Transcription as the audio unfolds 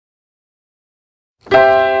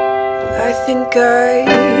I think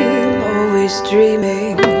I'm always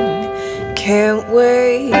dreaming, can't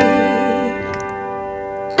wake.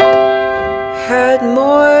 Had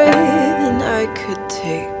more than I could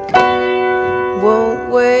take, won't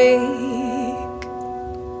wake.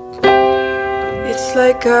 It's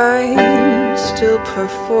like I'm still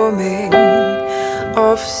performing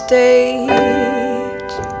off stage.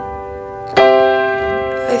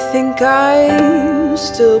 I think I'm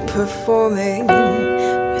still performing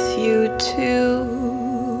with you too.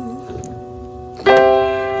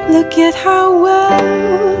 Look at how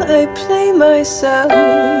well I play myself.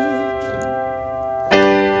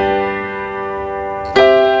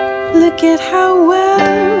 Look at how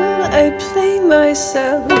well I play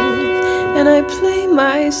myself, and I play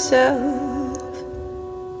myself.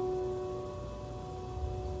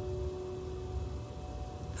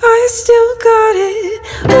 I still got it,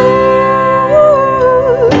 ooh,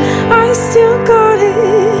 I still got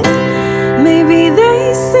it. Maybe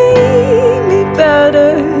they see me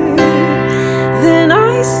better than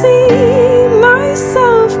I see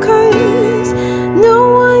myself, 'cause no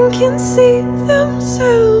one can see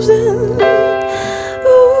themselves in.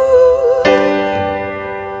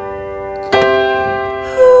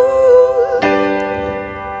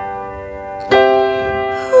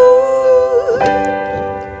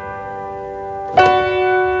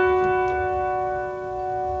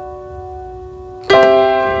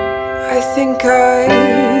 I think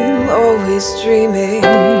I'm always dreaming,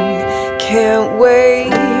 can't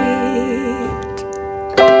wait.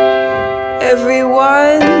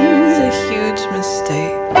 Everyone's a huge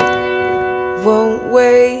mistake, won't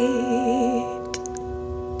wait.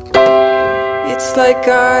 It's like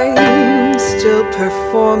I'm still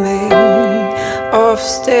performing off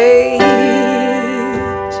stage.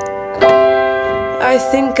 I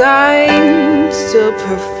think I'm still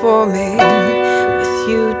performing with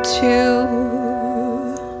you too.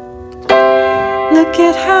 Look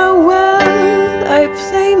at how well I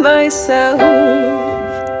play myself.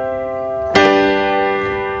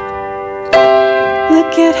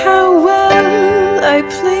 Look at how well I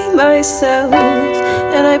play myself,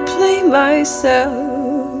 and I play myself.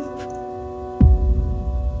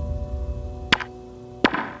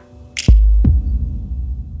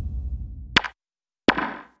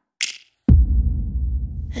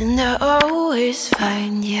 And I always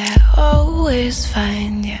find, yeah, always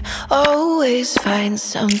find, yeah, always find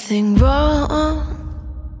something wrong.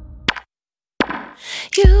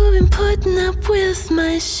 You've been putting up with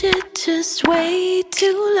my shit just way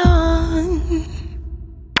too long.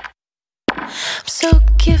 I'm so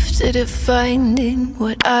gifted at finding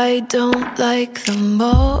what I don't like the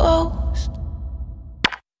most.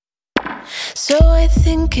 So I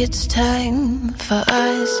think it's time for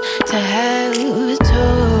us to have a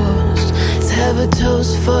toast. Let's have a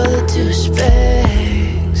toast for the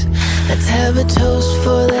douchebags. Let's have a toast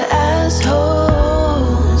for the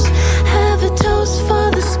assholes. Have a toast for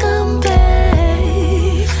the scumbags,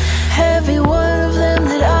 every one of them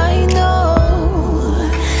that I know.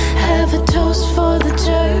 Have a toast for the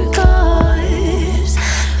jerk-offs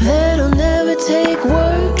that'll never take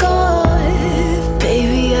work off.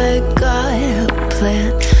 Baby, I got a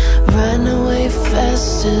plan. Run away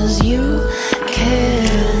fast as you can.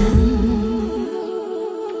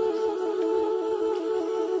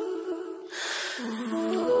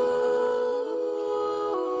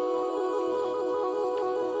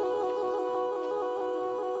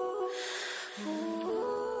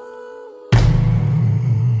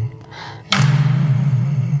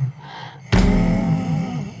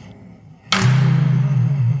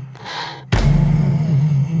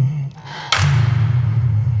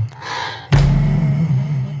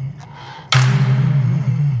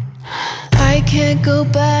 I can't go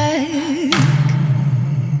back.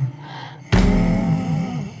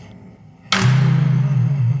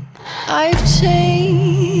 I've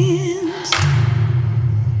changed.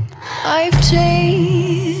 I've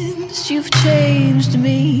changed. You've changed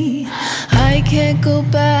me. I can't go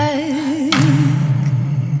back.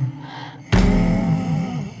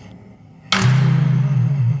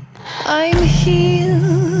 I'm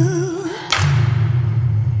healed.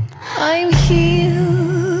 I'm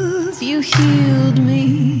healed. You healed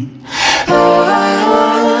me.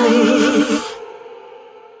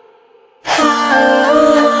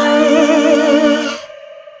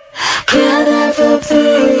 Can't ever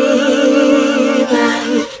believe I'm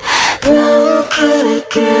broken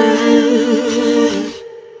again.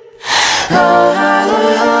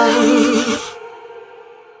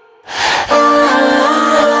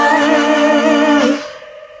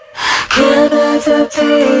 Can't ever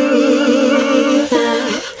believe I'm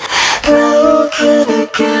broken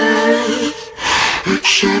again.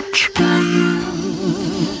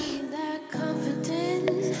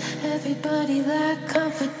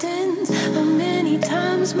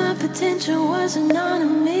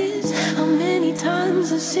 comes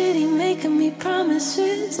the city making me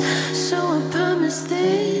promises. So I promise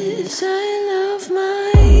this, I love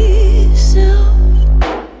myself.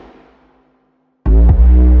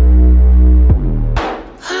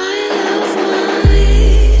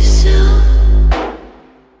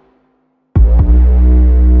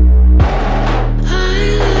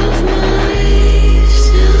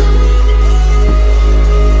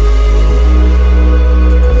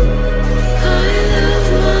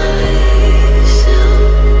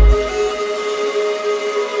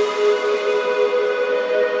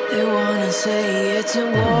 Say it's a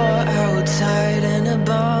war outside, and a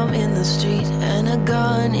bomb in the street, and a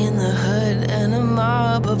gun in the hood, and a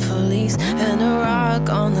mob of police, and a rock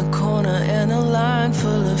on the corner, and a line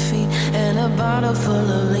full of feet, and a bottle full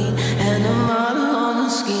of lean, and a model on the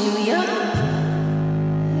scheme, yeah.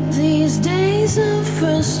 These days of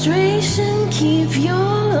frustration keep you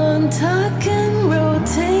on tuck and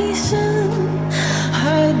rotation.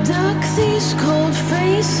 I duck these cold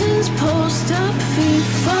faces.